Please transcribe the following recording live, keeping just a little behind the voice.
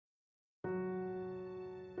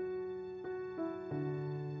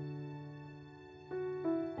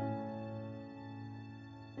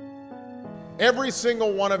Every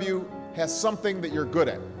single one of you has something that you're good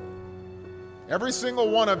at. Every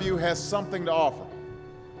single one of you has something to offer.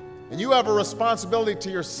 And you have a responsibility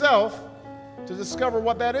to yourself to discover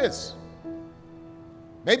what that is.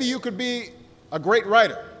 Maybe you could be a great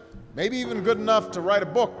writer, maybe even good enough to write a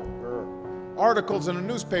book or articles in a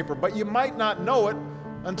newspaper, but you might not know it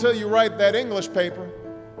until you write that English paper,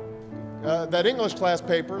 that English class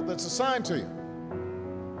paper that's assigned to you.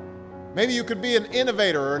 Maybe you could be an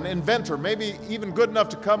innovator or an inventor, maybe even good enough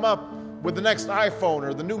to come up with the next iPhone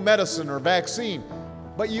or the new medicine or vaccine,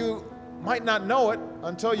 but you might not know it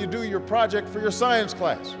until you do your project for your science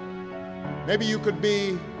class. Maybe you could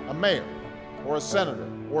be a mayor or a senator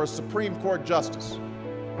or a Supreme Court justice,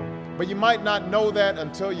 but you might not know that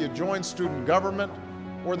until you join student government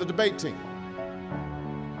or the debate team.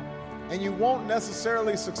 And you won't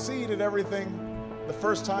necessarily succeed at everything the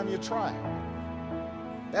first time you try.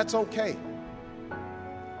 That's okay.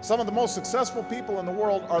 Some of the most successful people in the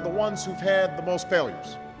world are the ones who've had the most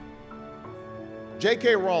failures.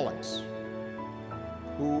 J.K. Rowling,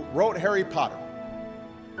 who wrote Harry Potter,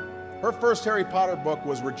 her first Harry Potter book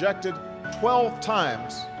was rejected 12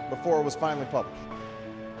 times before it was finally published.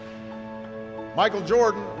 Michael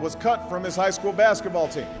Jordan was cut from his high school basketball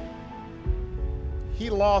team. He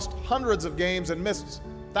lost hundreds of games and missed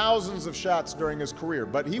thousands of shots during his career,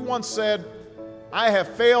 but he once said, "I have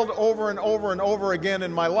failed over and over and over again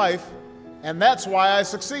in my life, and that's why I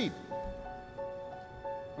succeed."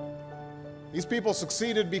 These people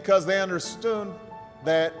succeeded because they understood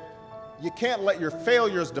that you can't let your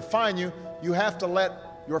failures define you. You have to let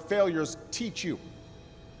your failures teach you.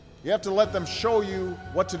 You have to let them show you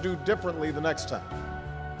what to do differently the next time.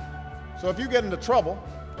 So if you get into trouble,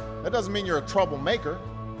 that doesn't mean you're a troublemaker.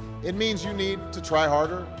 It means you need to try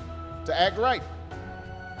harder to act right.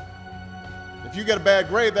 If you get a bad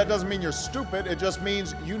grade, that doesn't mean you're stupid. It just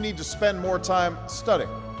means you need to spend more time studying.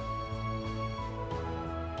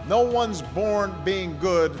 No one's born being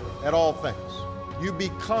good at all things. You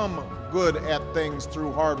become good at things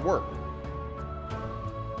through hard work.